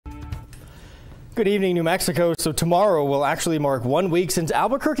Good evening, New Mexico. So tomorrow will actually mark 1 week since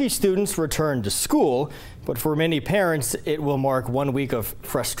Albuquerque students returned to school. But for many parents, it will mark 1 week of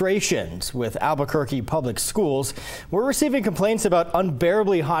frustrations with Albuquerque public schools. We're receiving complaints about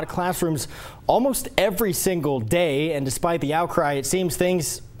unbearably hot classrooms almost every single day. And despite the outcry, it seems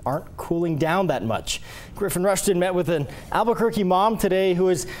things aren't cooling down that much. Griffin Rushton met with an Albuquerque mom today who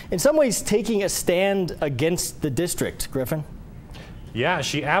is in some ways taking a stand against the district. Griffin? Yeah,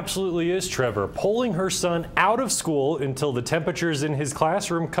 she absolutely is, Trevor, pulling her son out of school until the temperatures in his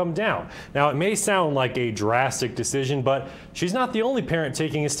classroom come down. Now, it may sound like a drastic decision, but she's not the only parent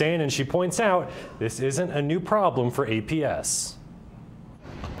taking a stand, and she points out this isn't a new problem for APS.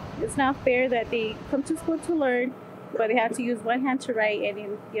 It's not fair that they come to school to learn, but they have to use one hand to write and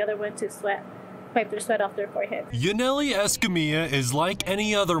then the other one to wipe their sweat off their forehead. Yaneli Escamilla is like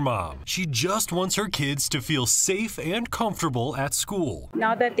any other mom. She just wants her kids to feel safe and comfortable at school.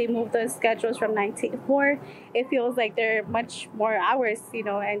 Now that they moved the schedules from 9 to 4, it feels like there are much more hours,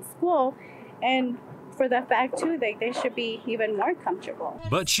 in school. And for the fact, too, that they should be even more comfortable.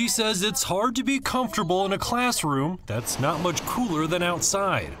 But she says it's hard to be comfortable in a classroom that's not much cooler than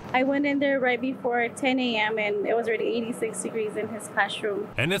outside. I went in there right before 10 a.m. and it was already 86 degrees in his classroom.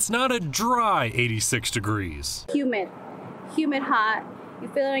 And it's not a dry 86 degrees. Humid hot. You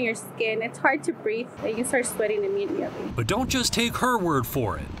feel it on your skin. It's hard to breathe and you start sweating immediately. But don't just take her word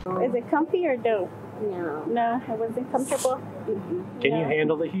for it. Is it comfy or no? No, it wasn't comfortable. Can you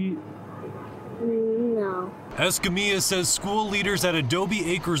handle the heat? No. Escamilla says school leaders at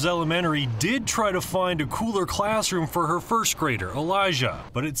Adobe Acres Elementary did try to find a cooler classroom for her first grader, Elijah.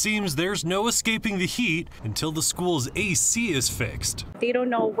 But it seems there's no escaping the heat until the school's AC is fixed. They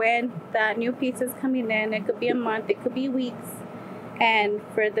don't know when that new piece is coming in. It could be a month, it could be weeks. And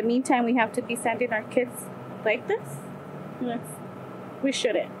for the meantime, we have to be sending our kids like this? We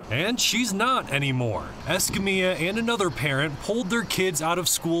shouldn't. And she's not anymore. Escamilla and another parent pulled their kids out of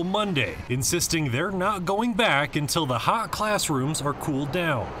school Monday, insisting they're not going back until the hot classrooms are cooled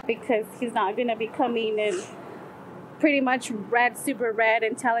down. Because he's not going to be coming in pretty much red, super red,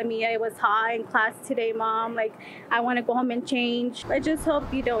 and telling me it was hot in class today, Mom. I want to go home and change. I just hope,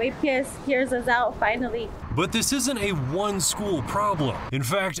 APS hears us out finally. But this isn't a one-school problem. In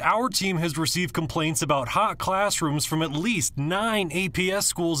fact, our team has received complaints about hot classrooms from at least 9 APS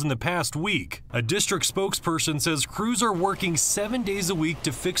schools in the past week. A district spokesperson says crews are working 7 days a week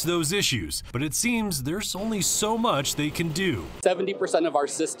to fix those issues, but it seems there's only so much they can do. 70% of our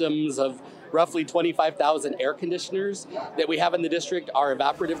systems of roughly 25,000 air conditioners that we have in the district are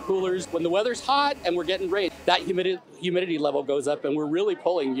evaporative coolers. When the weather's hot and we're getting rain, that humidity level goes up and we're really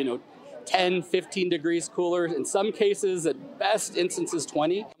pulling, 10, 15 degrees cooler, in some cases, at best instances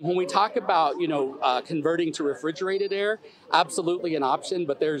 20. When we talk about, converting to refrigerated air, absolutely an option,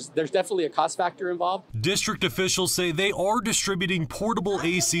 but there's definitely a cost factor involved. District officials say they are distributing portable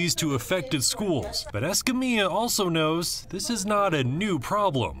ACs to affected schools, but Escamilla also knows this is not a new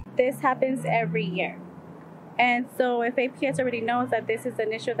problem. This happens every year. And so if APS already knows that this is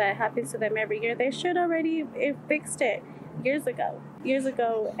an issue that happens to them every year, they should already have fixed it years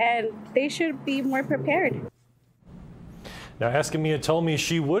ago, and they should be more prepared. Now, Escamilla told me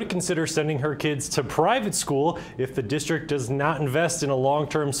she would consider sending her kids to private school if the district does not invest in a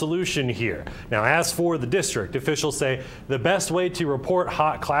long-term solution here. Now, as for the district, officials say the best way to report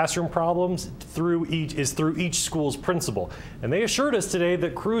hot classroom problems is through each school's principal. And they assured us today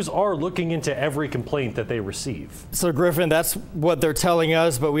that crews are looking into every complaint that they receive. So, Griffin, that's what they're telling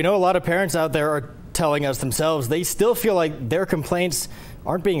us, but we know a lot of parents out there are telling us themselves they still feel like their complaints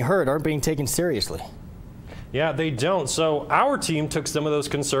aren't being heard, aren't being taken seriously. Yeah, they don't. So our team took some of those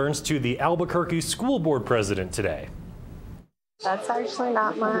concerns to the Albuquerque School Board president today. That's actually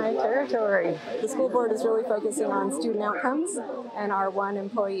not my territory. The school board is really focusing on student outcomes and our one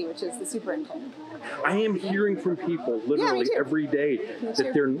employee, which is the superintendent. I am hearing from people literally every day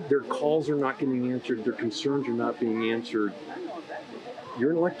that their calls are not getting answered, their concerns are not being answered.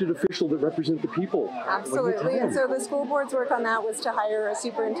 You're an elected official that represent the people. Absolutely. And so the school board's work on that was to hire a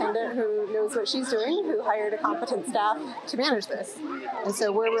superintendent who knows what she's doing, who hired a competent staff to manage this. And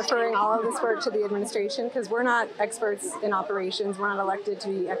so we're referring all of this work to the administration because we're not experts in operations. We're not elected to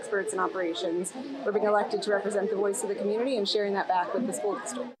be experts in operations. We're being elected to represent the voice of the community and sharing that back with the school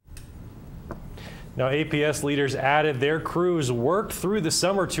district. Now, APS leaders added their crews worked through the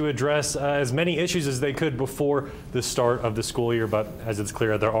summer to address as many issues as they could before the start of the school year, but as it's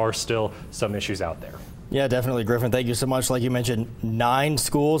clear, there are still some issues out there. Yeah, definitely, Griffin. Thank you so much. Like you mentioned, 9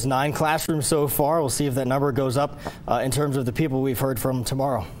 schools, 9 classrooms so far. We'll see if that number goes up in terms of the people we've heard from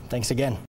tomorrow. Thanks again.